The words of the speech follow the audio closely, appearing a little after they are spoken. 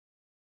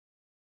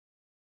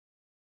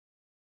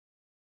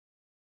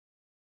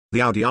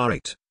The Audi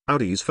R8,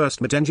 Audi's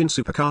first mid-engine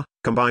supercar,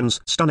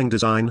 combines stunning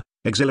design,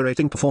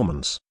 exhilarating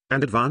performance,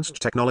 and advanced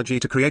technology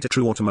to create a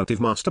true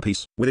automotive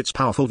masterpiece. With its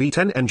powerful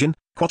V10 engine,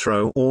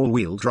 Quattro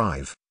all-wheel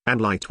drive,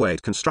 and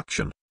lightweight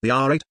construction, the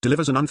R8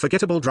 delivers an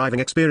unforgettable driving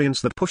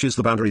experience that pushes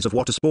the boundaries of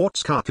what a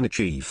sports car can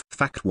achieve.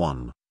 Fact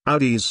 1.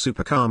 Audi's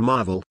supercar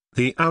marvel.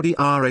 The Audi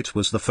R8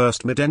 was the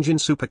first mid-engine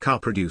supercar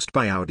produced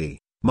by Audi,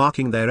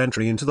 marking their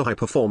entry into the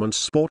high-performance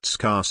sports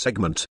car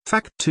segment.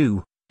 Fact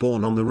 2.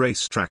 Born on the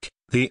racetrack,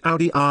 the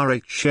Audi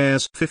R8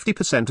 shares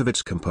 50% of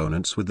its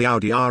components with the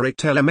Audi R8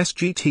 LMS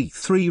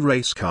GT3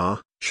 race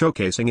car,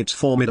 showcasing its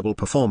formidable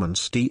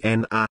performance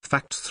DNA.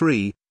 Fact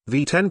 3.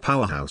 V10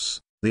 powerhouse.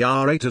 The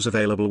R8 is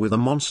available with a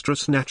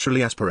monstrous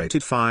naturally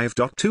aspirated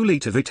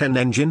 5.2-litre V10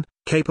 engine,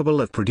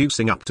 capable of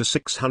producing up to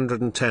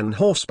 610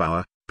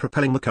 horsepower,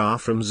 propelling the car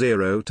from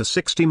 0 to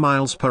 60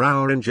 miles per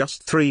hour in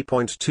just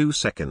 3.2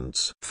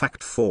 seconds.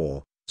 Fact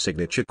 4.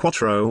 Signature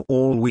Quattro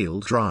all-wheel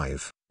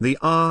drive. The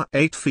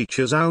R8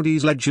 features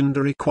Audi's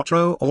legendary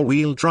Quattro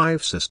all-wheel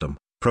drive system,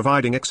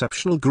 providing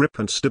exceptional grip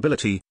and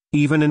stability,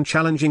 even in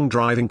challenging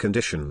driving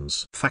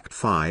conditions. Fact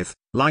 5.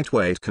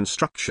 Lightweight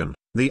construction.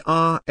 The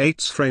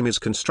R8's frame is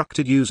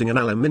constructed using an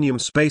aluminium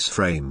space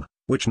frame,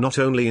 which not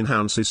only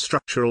enhances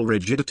structural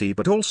rigidity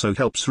but also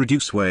helps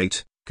reduce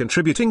weight,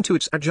 contributing to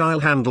its agile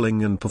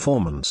handling and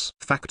performance.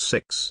 Fact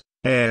 6.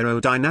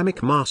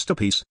 Aerodynamic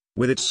masterpiece.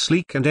 With its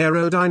sleek and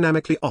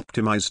aerodynamically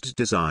optimized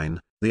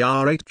design, the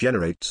R8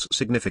 generates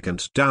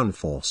significant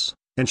downforce,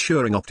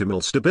 ensuring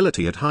optimal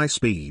stability at high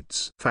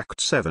speeds. Fact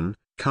 7.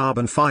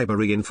 Carbon fiber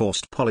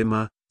reinforced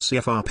polymer,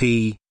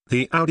 CFRP.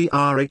 The Audi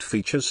R8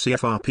 features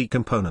CFRP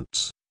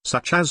components,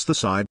 such as the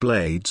side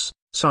blades,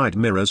 side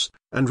mirrors,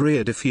 and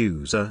rear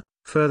diffuser,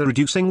 further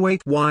reducing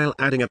weight while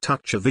adding a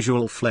touch of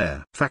visual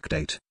flair. Fact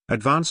 8.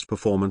 Advanced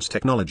performance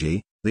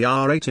technology. The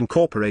R8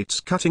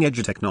 incorporates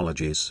cutting-edge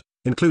technologies,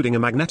 including a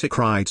magnetic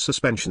ride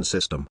suspension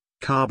system,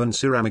 carbon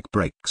ceramic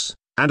brakes,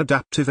 and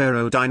adaptive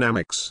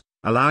aerodynamics,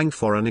 allowing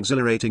for an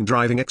exhilarating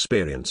driving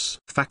experience.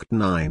 Fact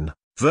 9.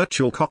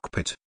 Virtual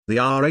cockpit. The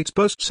R8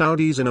 boasts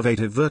Audi's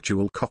innovative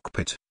virtual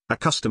cockpit, a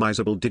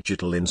customizable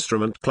digital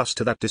instrument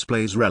cluster that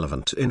displays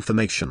relevant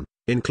information,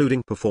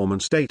 including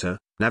performance data,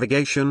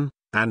 navigation,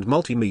 and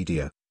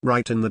multimedia,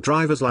 right in the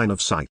driver's line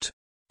of sight.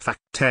 Fact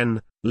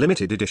 10.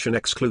 Limited edition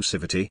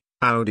exclusivity.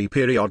 Audi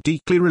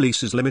periodically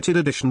releases limited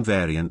edition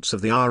variants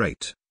of the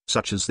R8,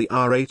 such as the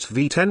R8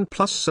 V10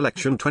 Plus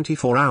Selection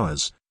 24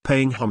 Hours,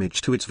 paying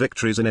homage to its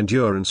victories in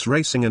endurance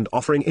racing and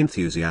offering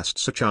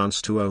enthusiasts a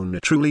chance to own a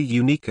truly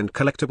unique and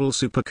collectible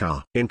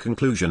supercar. In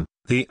conclusion,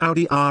 the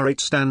Audi R8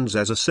 stands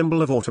as a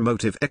symbol of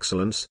automotive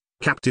excellence,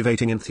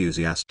 captivating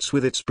enthusiasts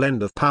with its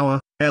blend of power,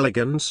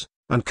 elegance,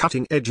 and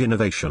cutting-edge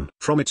innovation.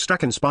 From its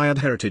track-inspired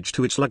heritage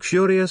to its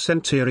luxurious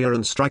interior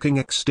and striking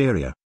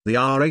exterior, the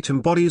R8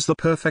 embodies the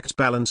perfect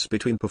balance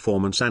between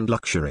performance and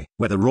luxury.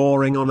 Whether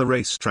roaring on the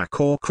racetrack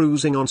or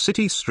cruising on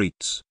city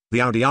streets,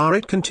 the Audi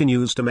R8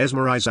 continues to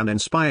mesmerize and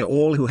inspire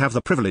all who have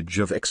the privilege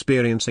of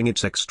experiencing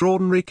its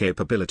extraordinary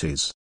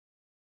capabilities.